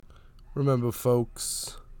Remember,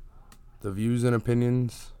 folks, the views and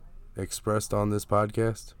opinions expressed on this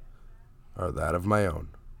podcast are that of my own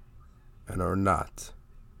and are not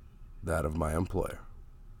that of my employer.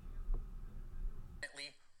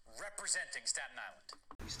 Representing Staten Island.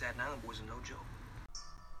 These Staten Island boys are no joke.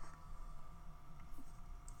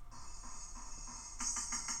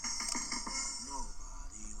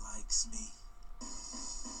 Nobody likes me.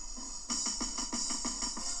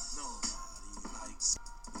 Nobody likes me.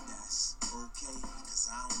 That's okay, cause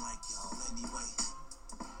I don't like y'all anyway.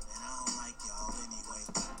 And I don't like y'all anyway.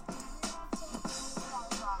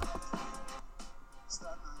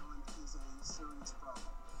 Staten Island is a serious problem.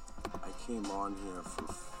 I came on here for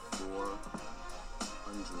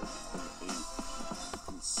 408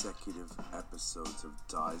 consecutive episodes of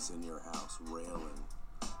Dies in Your House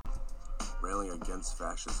railing against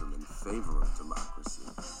fascism in favor of democracy,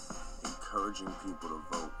 encouraging people to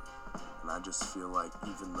vote. And I just feel like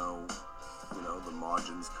even though, the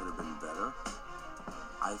margins could have been better,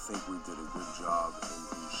 I think we did a good job in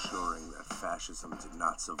ensuring that fascism did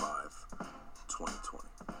not survive 2020.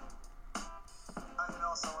 You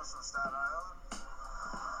know someone's from Staten Island?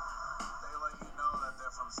 They let you know that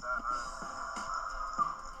they're from Staten Island.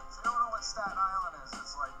 If you don't know what Staten Island is,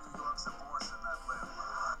 it's like New York's abortion that live.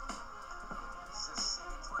 It's just a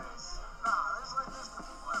shitty place. There's good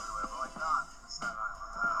people everywhere, but not in Staten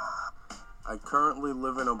Island. I currently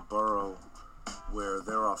live in a borough where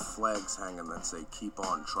there are flags hanging that say "Keep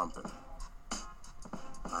on Trumping."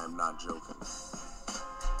 I am not joking.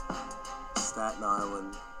 Staten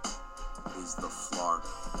Island is the Florida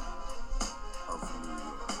of New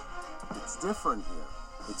York. It's different here.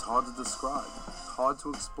 It's hard to describe. It's hard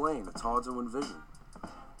to explain. It's hard to envision.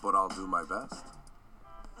 But I'll do my best.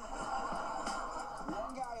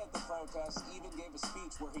 One guy at the protest even gave a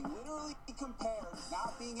speech where he literally compared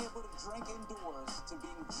not being able to drink indoors to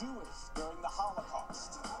being Jewish during the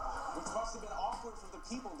Holocaust, which must have been awkward for the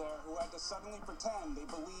people there who had to suddenly pretend they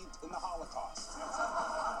believed in the Holocaust.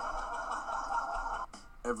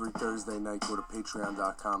 Every Thursday night, go to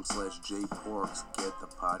patreon.com/jporks. Get the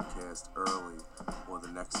podcast early, or the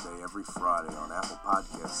next day every Friday on Apple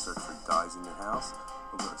Podcasts. Search for Dies in Your House,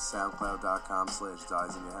 or go to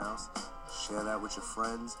soundcloud.com/Dies in Your House. Share that with your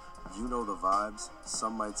friends. You know the vibes.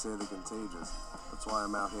 Some might say they're contagious. That's why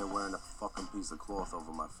I'm out here wearing a fucking piece of cloth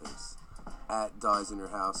over my face. At Dies in Your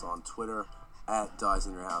House on Twitter, at Dies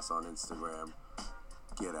in Your House on Instagram.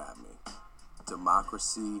 Get at me.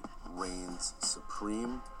 Democracy reigns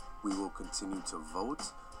supreme. We will continue to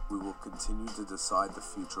vote. We will continue to decide the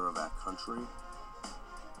future of our country.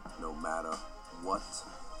 No matter what,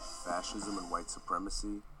 fascism and white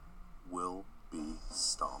supremacy will be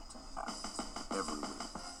stomped out every week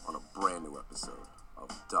on a brand new episode of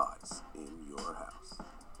Dies in Your House.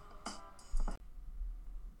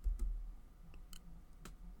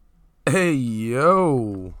 Hey,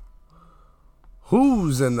 yo.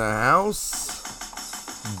 Who's in the house?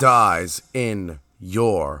 Dies in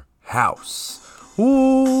your house.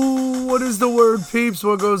 Ooh, what is the word, peeps?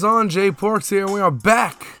 What goes on? Jay Porks here. We are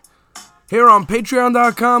back here on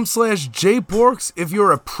patreon.com/jporks. If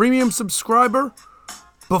you're a premium subscriber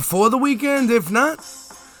before the weekend, if not,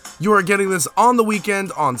 you are getting this on the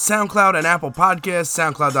weekend on SoundCloud and Apple Podcasts.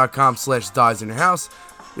 SoundCloud.com/Dies in Your House.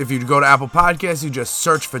 If you go to Apple Podcasts, you just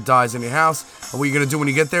search for Dies in Your House. And what you're going to do when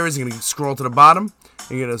you get there is you're going to scroll to the bottom.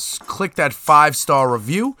 And you're going to click that 5-star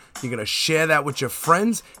review. You're going to share that with your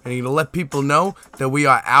friends. And you're going to let people know that we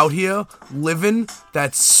are out here living.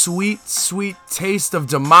 That sweet, sweet taste of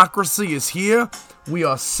democracy is here. We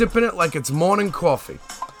are sipping it like it's morning coffee.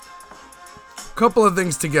 Couple of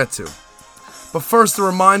things to get to. But first, a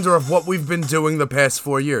reminder of what we've been doing the past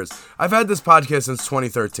 4 years. I've had this podcast since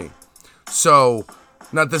 2013. So,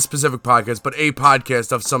 not this specific podcast, but a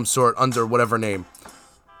podcast of some sort under whatever name.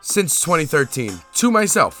 Since 2013. To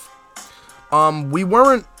myself. We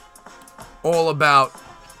weren't all about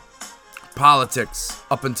politics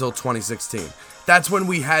up until 2016. That's when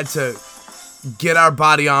we had to get our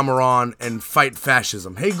body armor on and fight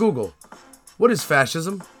fascism. Hey Google, what is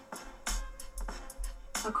fascism?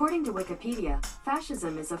 According to Wikipedia,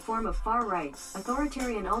 fascism is a form of far-right,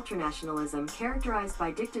 authoritarian ultranationalism characterized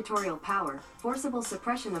by dictatorial power, forcible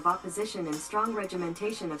suppression of opposition and strong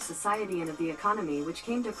regimentation of society and of the economy, which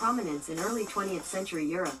came to prominence in early 20th century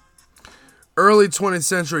Europe. Early 20th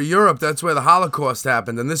century Europe, that's where the Holocaust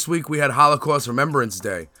happened, and this week we had Holocaust Remembrance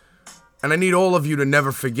Day. And I need all of you to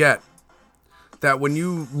never forget that when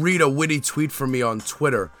you read a witty tweet from me on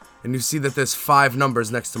Twitter, and you see that there's 5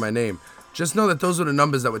 numbers next to my name, just know that those were the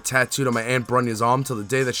numbers that were tattooed on my Aunt Brunya's arm till the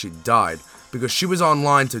day that she died, because she was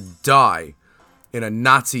online to die in a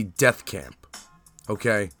Nazi death camp.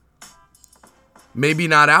 Okay? Maybe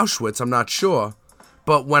not Auschwitz, I'm not sure.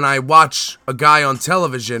 But when I watch a guy on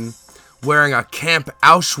television wearing a Camp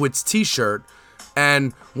Auschwitz t-shirt,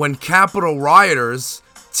 and when Capitol rioters,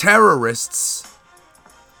 terrorists,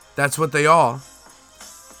 that's what they are,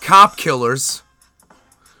 cop killers,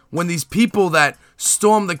 when these people that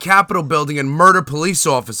storm the Capitol building and murder police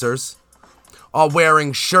officers are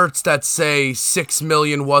wearing shirts that say 6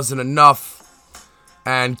 million wasn't enough,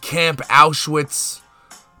 and Camp Auschwitz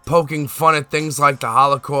poking fun at things like the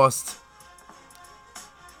Holocaust.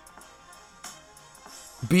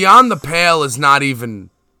 Beyond the pale is not even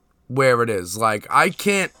where it is. Like, I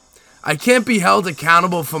can't be held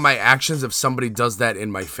accountable for my actions if somebody does that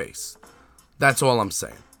in my face. That's all I'm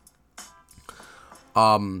saying.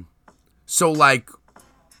 So like,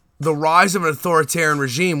 the rise of an authoritarian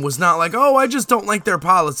regime was not like, oh, I just don't like their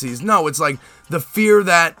policies. No, it's like the fear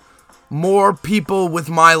that more people with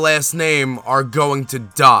my last name are going to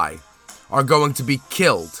die, are going to be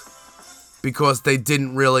killed because they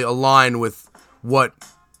didn't really align with what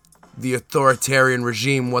the authoritarian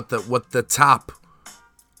regime, what the top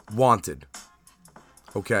wanted.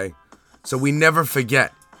 Okay? So we never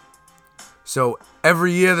forget. So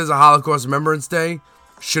every year there's a Holocaust Remembrance Day.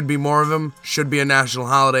 Should be more of them. Should be a national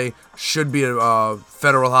holiday. Should be a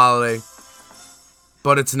federal holiday.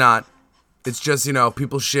 But it's not. It's just,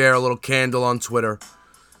 people share a little candle on Twitter.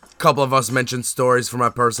 A couple of us mention stories from my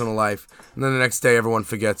personal life. And then the next day everyone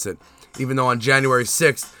forgets it. Even though on January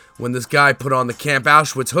 6th, when this guy put on the Camp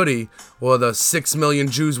Auschwitz hoodie, or the 6 million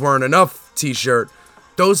Jews weren't enough t-shirt,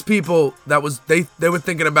 those people, they were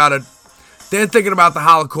thinking about it. They're thinking about the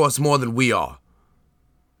Holocaust more than we are.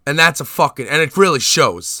 And that's and it really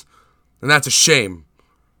shows. And that's a shame.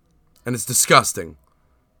 And it's disgusting.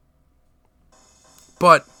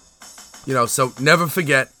 But, so never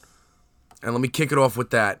forget. And let me kick it off with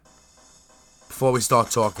that before we start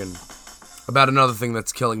talking about another thing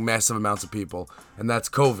that's killing massive amounts of people. And that's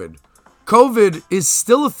COVID. COVID is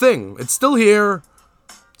still a thing. It's still here.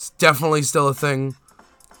 It's definitely still a thing.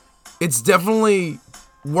 It's definitely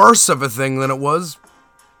worse of a thing than it was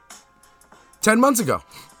 10 months ago.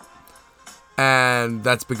 And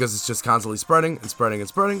that's because it's just constantly spreading and spreading and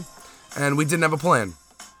spreading. And we didn't have a plan.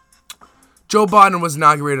 Joe Biden was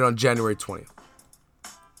inaugurated on January 20th.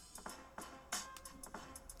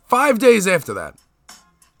 5 days after that,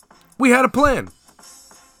 we had a plan.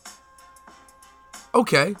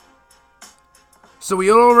 Okay. So we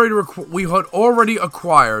had already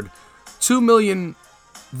acquired 2 million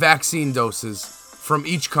vaccine doses from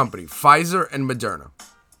each company, Pfizer and Moderna.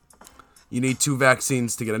 You need 2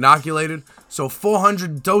 vaccines to get inoculated. So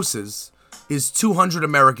 400 doses is 200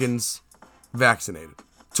 Americans vaccinated.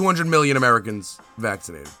 200 million Americans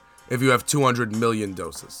vaccinated. If you have 200 million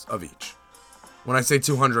doses of each. When I say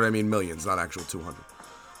 200, I mean millions, not actual 200.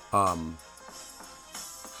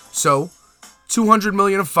 So 200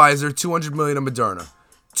 million of Pfizer, 200 million of Moderna.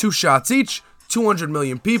 2 shots each, 200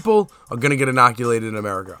 million people are going to get inoculated in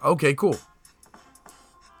America. Okay, cool.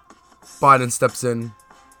 Biden steps in.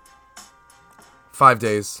 5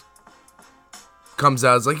 days. Comes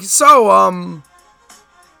out, is like, so,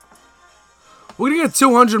 we're going to get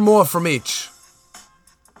 200 more from each.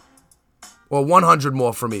 Or 100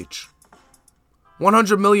 more from each.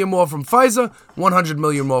 100 million more from Pfizer, 100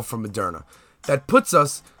 million more from Moderna. That puts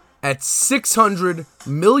us at 600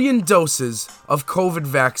 million doses of COVID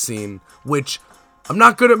vaccine, which, I'm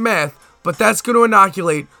not good at math, but that's going to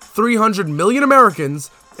inoculate 300 million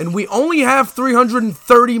Americans, and we only have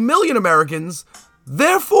 330 million Americans.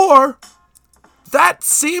 Therefore, that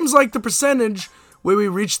seems like the percentage where we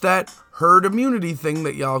reach that herd immunity thing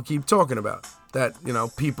that y'all keep talking about. That,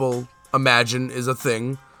 people imagine is a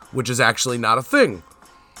thing, which is actually not a thing.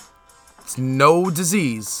 It's no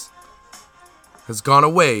disease has gone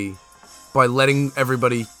away by letting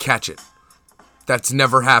everybody catch it. That's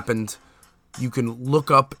never happened. You can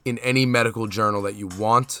look up in any medical journal that you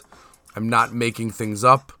want. I'm not making things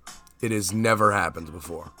up. It has never happened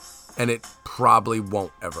before. And it probably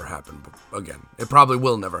won't ever happen again. It probably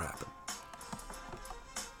will never happen.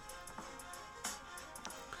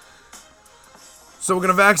 So we're going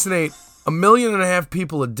to vaccinate 1.5 million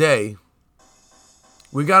people a day.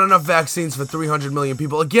 We got enough vaccines for 300 million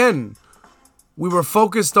people. Again, we were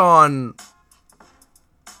focused on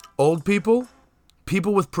old people,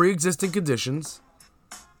 people with pre-existing conditions,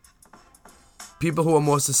 people who are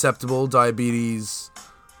more susceptible, diabetes.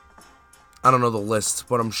 I don't know the list,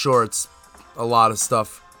 but I'm sure it's a lot of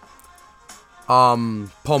stuff.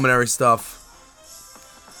 Pulmonary stuff.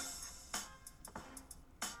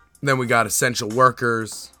 Then we got essential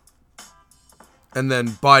workers. And then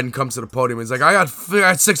Biden comes to the podium and he's like, I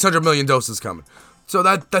got 600 million doses coming. So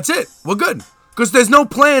that's it. We're good. Because there's no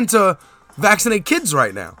plan to vaccinate kids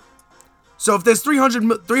right now. So if there's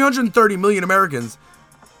 330 million Americans,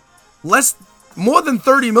 more than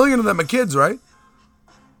 30 million of them are kids, right?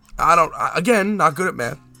 Again, not good at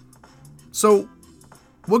math. So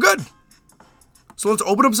we're good. So let's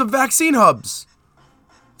open up some vaccine hubs.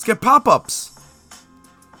 Let's get pop-ups.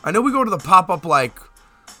 I know we go to the pop-up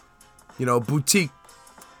boutique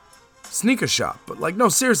sneaker shop, but no,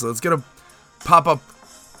 seriously, let's get a pop-up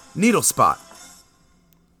needle spot.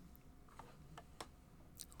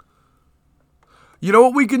 You know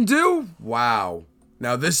what we can do? Wow.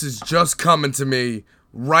 Now this is just coming to me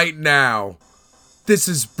right now. This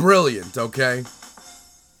is brilliant, okay?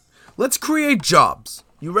 Let's create jobs.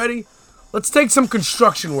 You ready? Let's take some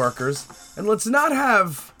construction workers and let's not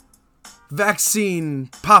have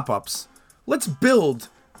vaccine pop-ups. Let's build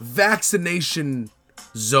vaccination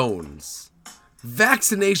zones.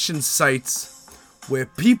 Vaccination sites where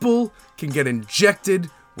people can get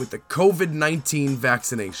injected with the COVID-19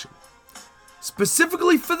 vaccination.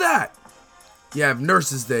 Specifically for that, you have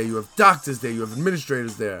nurses there, you have doctors there, you have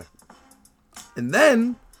administrators there. And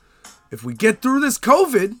then, if we get through this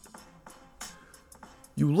COVID,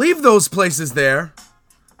 you leave those places there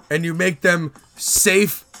and you make them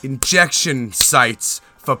safe injection sites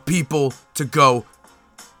for people to go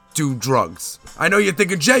do drugs. I know you're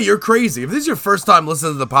thinking, Jay, you're crazy. If this is your first time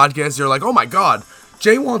listening to the podcast, you're like, oh my God,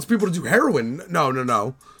 Jay wants people to do heroin.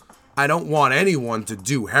 No. I don't want anyone to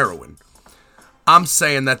do heroin. I'm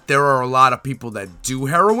saying that there are a lot of people that do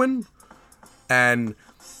heroin, and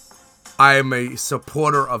I am a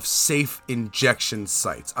supporter of safe injection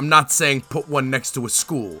sites. I'm not saying put one next to a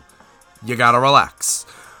school. You gotta relax.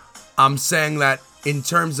 I'm saying that in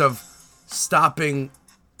terms of stopping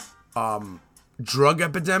drug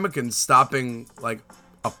epidemic and stopping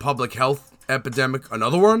a public health epidemic,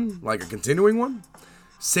 another one, a continuing one,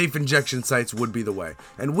 safe injection sites would be the way.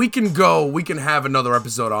 And we can have another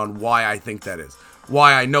episode on why I think that is.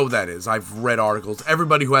 Why I know that is. I've read articles.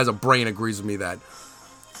 Everybody who has a brain agrees with me that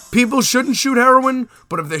people shouldn't shoot heroin,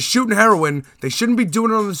 but if they're shooting heroin, they shouldn't be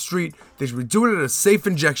doing it on the street. They should be doing it at a safe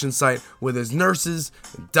injection site where there's nurses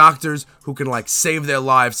and doctors who can save their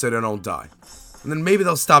lives so they don't die. And then maybe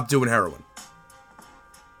they'll stop doing heroin.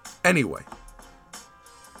 Anyway.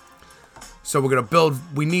 So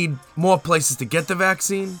we need more places to get the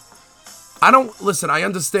vaccine. I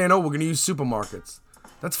understand, we're gonna use supermarkets.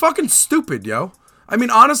 That's fucking stupid, yo. I mean,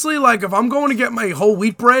 honestly, if I'm going to get my whole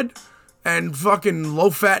wheat bread and fucking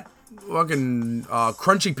low-fat, fucking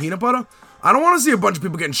crunchy peanut butter, I don't want to see a bunch of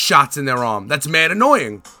people getting shots in their arm. That's mad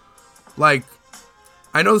annoying. I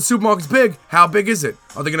know the supermarket's big. How big is it?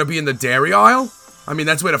 Are they gonna be in the dairy aisle? I mean,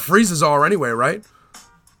 that's where the freezers are anyway, right?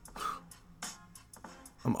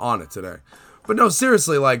 I'm on it today. But no,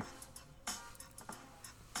 seriously,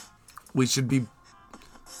 we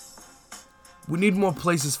need more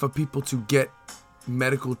places for people to get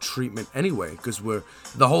medical treatment anyway, because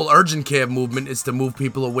the whole urgent care movement is to move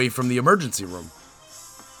people away from the emergency room.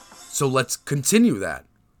 So let's continue that.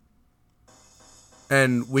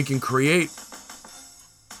 And we can create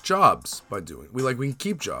jobs by doing it. We can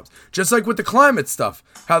keep jobs. Just like with the climate stuff.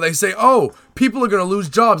 How they say, people are going to lose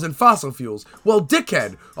jobs in fossil fuels. Well,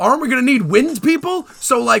 dickhead, aren't we going to need wind people?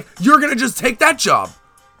 So, you're going to just take that job.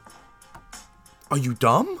 Are you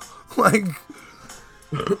dumb? I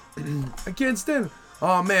can't stand it.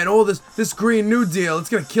 Oh, man, all this Green New Deal, it's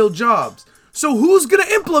going to kill jobs. So who's going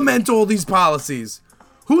to implement all these policies?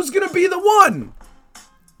 Who's going to be the one?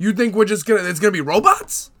 You think it's going to be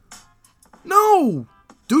robots? No.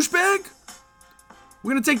 Douchebag?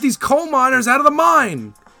 We're going to take these coal miners out of the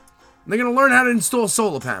mine. And they're going to learn how to install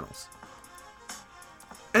solar panels.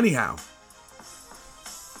 Anyhow.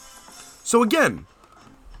 So again,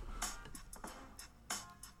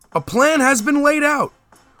 a plan has been laid out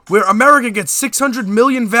where America gets 600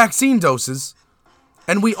 million vaccine doses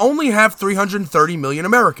and we only have 330 million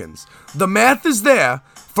Americans. The math is there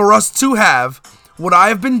for us to have what I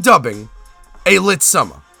have been dubbing a lit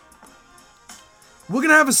summer. We're going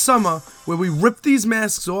to have a summer where we rip these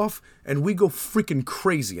masks off and we go freaking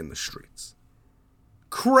crazy in the streets.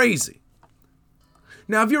 Crazy.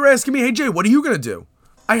 Now, if you're asking me, hey, Jay, what are you going to do?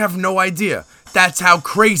 I have no idea. That's how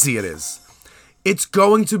crazy it is. It's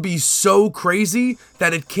going to be so crazy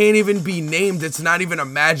that it can't even be named. It's not even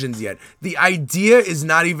imagined yet. The idea has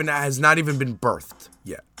not even been birthed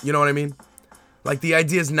yet. You know what I mean? The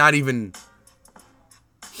idea is not even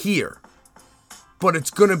here. But it's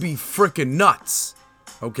going to be freaking nuts.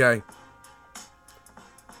 Okay?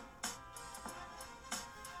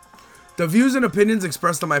 The views and opinions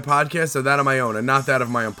expressed on my podcast are that of my own and not that of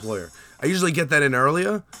my employer. I usually get that in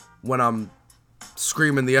earlier when I'm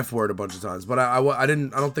screaming the F word a bunch of times, but I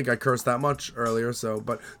don't think I cursed that much earlier. So,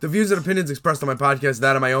 but the views and opinions expressed on my podcast,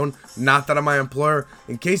 that of my own, not that of my employer.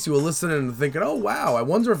 In case you were listening and thinking, oh wow, I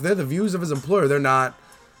wonder if they're the views of his employer. They're not.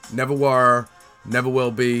 Never were. Never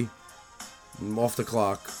will be. I'm off the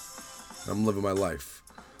clock. I'm living my life.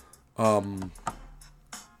 But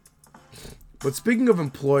speaking of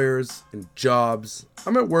employers and jobs,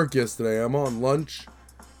 I'm at work yesterday. I'm on lunch,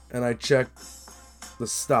 and I checked the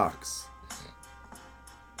stocks.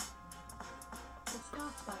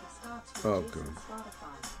 Oh, good.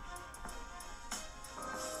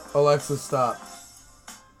 Alexa, stop.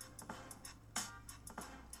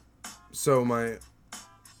 So my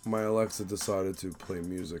Alexa decided to play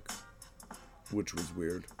music, which was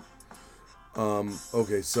weird.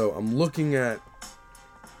 Okay, so I'm looking at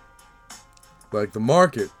like the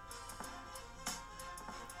market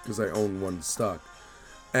because I own one stock,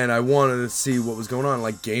 and I wanted to see what was going on.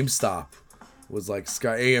 Like GameStop was like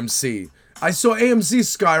AMC. I saw AMC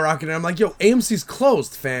skyrocketing, and I'm like, yo, AMC's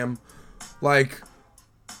closed, fam. Like,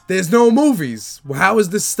 there's no movies. How is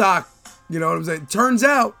this stock? You know what I'm saying? Turns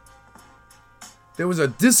out there was a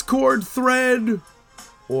Discord thread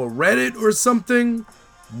or Reddit or something,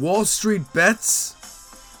 Wall Street Bets,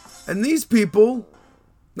 and these people,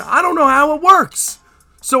 now I don't know how it works,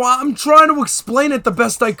 so I'm trying to explain it the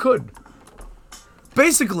best I could.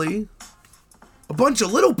 Basically, a bunch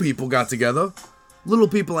of little people got together. Little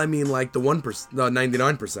people, I mean like the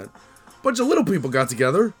 99%. A bunch of little people got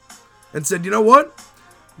together and said, you know what?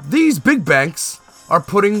 These big banks are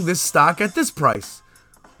putting this stock at this price.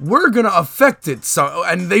 We're going to affect it. So,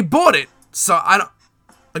 and they bought it. So I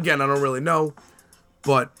don't really know.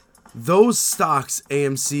 But those stocks,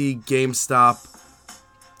 AMC, GameStop,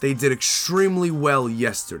 they did extremely well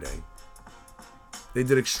yesterday. They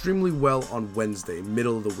did extremely well on Wednesday,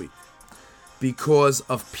 middle of the week, because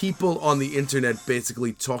of people on the internet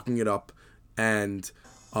basically talking it up and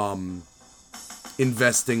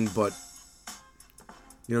investing, but,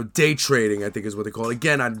 you know, day trading, I think is what they call it.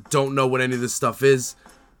 Again, I don't know what any of this stuff is.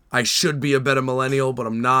 I should be a better millennial, but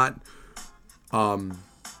I'm not.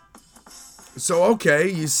 So, okay,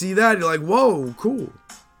 you see that, you're like, whoa, cool.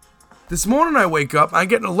 This morning I wake up, I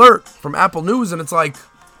get an alert from Apple News, and it's like,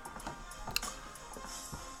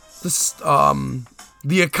 this,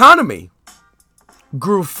 the economy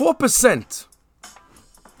grew 4%.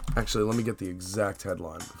 Actually, let me get the exact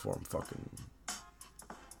headline before I'm fucking...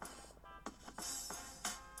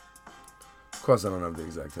 Of course I don't have the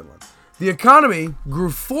exact headline. The economy grew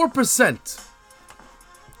 4%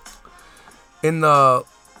 in the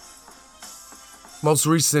most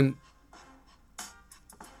recent,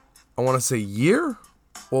 I want to say year?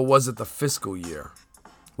 Or was it the fiscal year?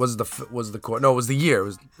 No, it was the year.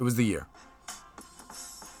 It was the year.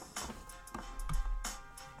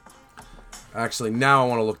 Actually, now I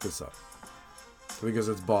want to look this up because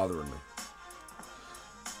it's bothering me.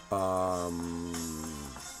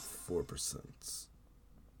 4%.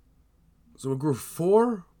 So it grew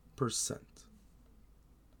 4%.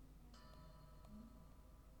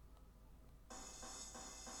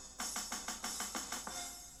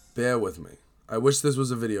 Bear with me. I wish this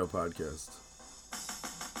was a video podcast.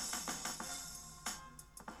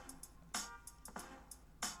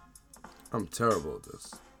 I'm terrible at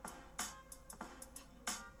this.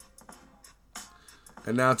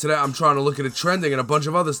 And now today I'm trying to look at it trending and a bunch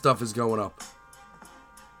of other stuff is going up.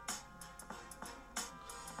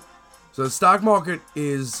 So the stock market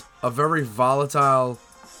is a very volatile,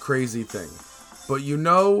 crazy thing. But you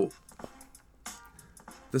know,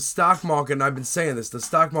 the stock market, and I've been saying this, the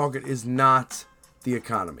stock market is not the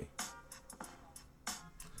economy.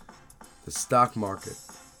 The stock market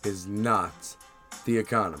is not the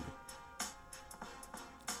economy.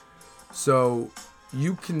 So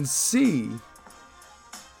you can see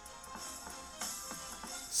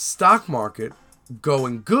stock market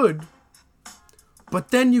going good,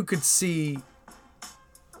 but then you could see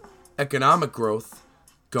economic growth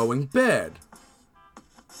going bad.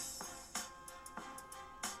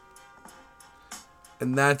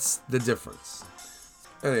 And that's the difference.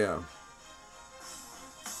 Anyhow,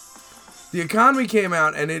 the economy came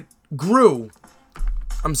out and it grew.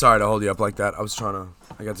 I'm sorry to hold you up like that. I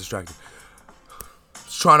got distracted. I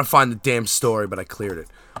was trying to find the damn story, but I cleared it.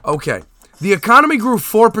 Okay. The economy grew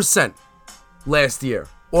 4% last year,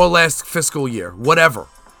 or last fiscal year, whatever.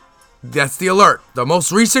 That's the alert. The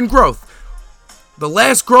most recent growth. The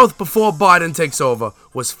last growth before Biden takes over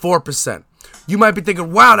was 4%. You might be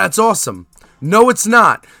thinking, wow, that's awesome. No, it's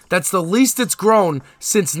not. That's the least it's grown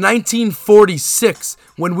since 1946,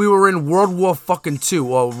 when we were in World War fucking II,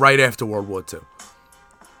 or right after World War II.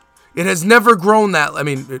 It has never grown that. I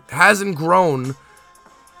mean, it hasn't grown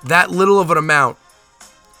that little of an amount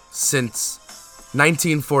since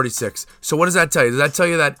 1946. So what does that tell you? Does that tell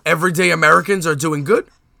you that everyday Americans are doing good?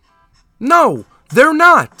 No, they're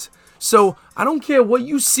not. So I don't care what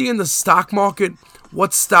you see in the stock market,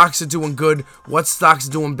 what stocks are doing good, what stocks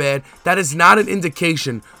are doing bad. That is not an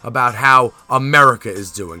indication about how America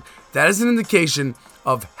is doing. That is an indication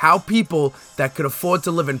of how people that could afford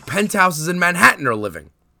to live in penthouses in Manhattan are living.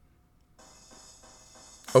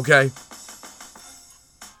 Okay?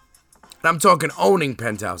 And I'm talking owning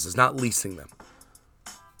penthouses, not leasing them.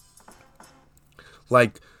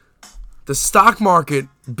 Like, the stock market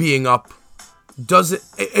being up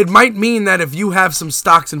it might mean that if you have some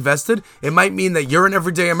stocks invested, it might mean that you're an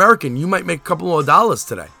everyday American. You might make a couple more dollars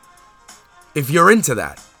today. If you're into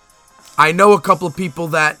that. I know a couple of people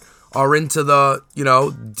that are into the,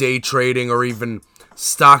 day trading or even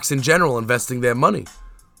stocks in general, investing their money.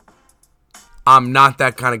 I'm not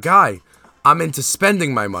that kind of guy. I'm into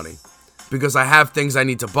spending my money because I have things I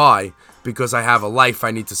need to buy, because I have a life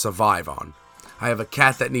I need to survive on. I have a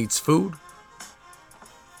cat that needs food.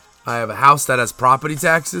 I have a house that has property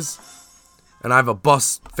taxes, and I have a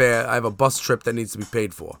bus fare. I have a bus trip that needs to be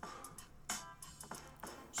paid for.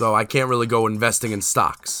 So I can't really go investing in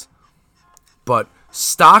stocks. But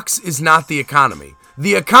stocks is not the economy.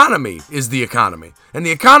 The economy is the economy. And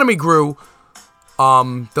the economy grew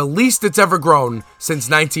the least it's ever grown since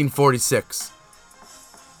 1946.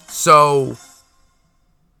 So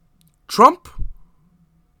Trump,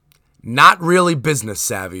 not really business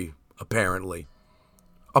savvy, apparently.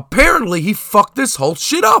 Apparently, he fucked this whole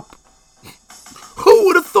shit up. Who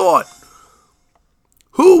would have thought?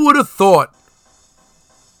 Who would have thought?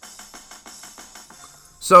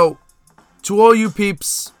 So, to all you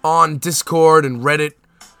peeps on Discord and Reddit,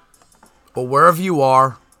 or wherever you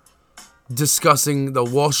are, discussing the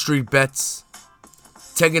Wall Street bets,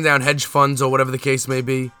 taking down hedge funds, or whatever the case may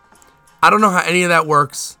be, I don't know how any of that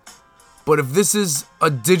works, but if this is a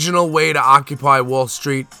digital way to occupy Wall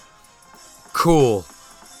Street, cool.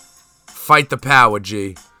 Fight the power,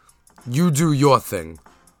 G. You do your thing.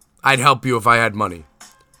 I'd help you if I had money,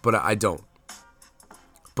 but I don't.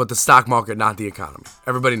 But the stock market, not the economy.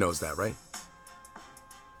 Everybody knows that, right?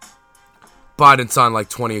 Biden signed like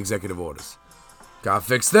 20 executive orders. Gotta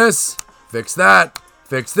fix this, fix that,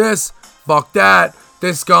 fix this, fuck that,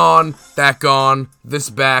 this gone, that gone,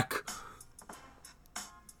 this back.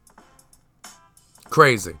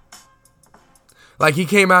 Crazy. Like, he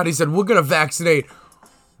came out, he said, we're gonna vaccinate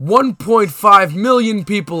 1.5 million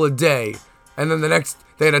people a day. And then the next,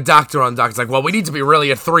 they had a doctor on. Doctor's like, well, we need to be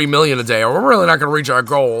really at 3 million a day, or we're really not going to reach our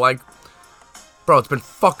goal. Like, bro, it's been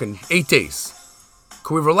fucking 8 days.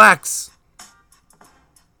 Can we relax?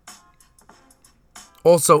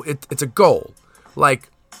 Also, it's a goal. Like,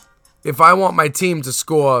 if I want my team to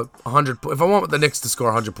score 100, if I want the Knicks to score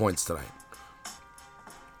 100 points tonight,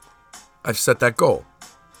 I've set that goal.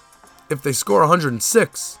 If they score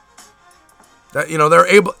 106, that, they're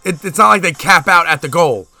able. It's not like they cap out at the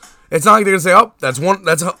goal. It's not like they're gonna say, "Oh, that's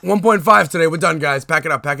 1.5 today. We're done, guys. Pack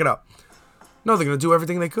it up, pack it up." No, they're gonna do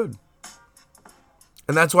everything they could,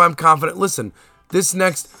 and that's why I'm confident. Listen, this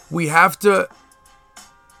next, we have to,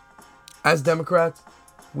 as Democrats,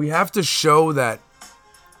 we have to show that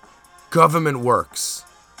government works.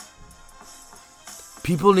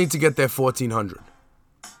 People need to get their $1,400.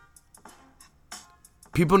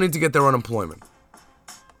 People need to get their unemployment.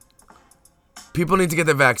 People need to get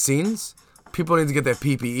their vaccines. People need to get their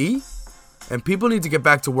PPE. And people need to get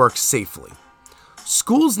back to work safely.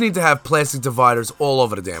 Schools need to have plastic dividers all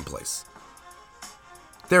over the damn place.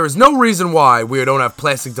 There is no reason why we don't have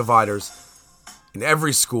plastic dividers in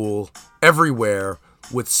every school, everywhere,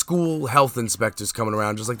 with school health inspectors coming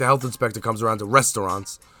around, just like the health inspector comes around to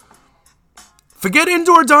restaurants. Forget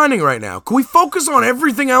indoor dining right now. Can we focus on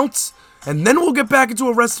everything else? And then we'll get back into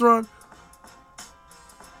a restaurant?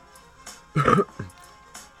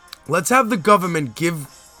 Let's have the government give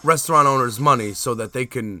restaurant owners money so that they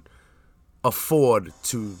can afford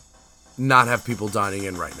to not have people dining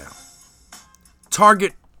in right now.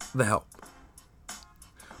 Target the help.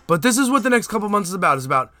 But this is what the next couple months is about. It's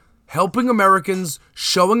about helping Americans,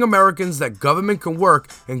 showing Americans that government can work,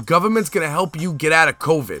 and government's going to help you get out of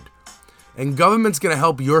COVID. And government's going to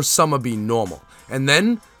help your summer be normal. And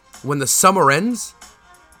then, when the summer ends,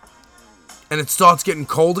 and it starts getting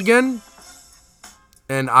cold again,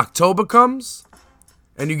 and October comes,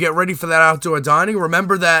 and you get ready for that outdoor dining,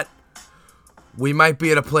 remember that we might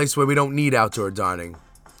be at a place where we don't need outdoor dining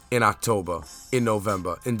in October, in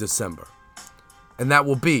November, in December. And that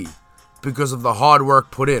will be because of the hard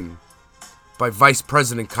work put in by Vice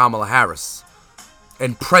President Kamala Harris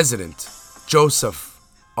and President Joseph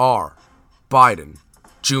R. Biden,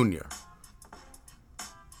 Jr.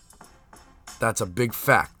 That's a big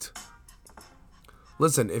fact.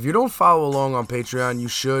 Listen, if you don't follow along on Patreon, you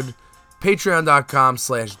should.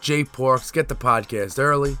 Patreon.com/jporks. Get the podcast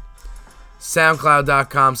early.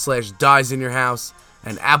 SoundCloud.com/DiesInYourHouse.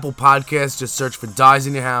 And Apple Podcasts, just search for Dies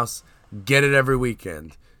in Your House. Get it every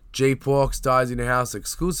weekend. J-Porks, Dies in Your House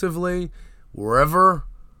exclusively, wherever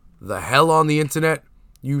the hell on the internet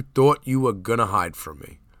you thought you were gonna hide from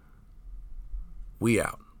me. We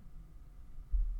out.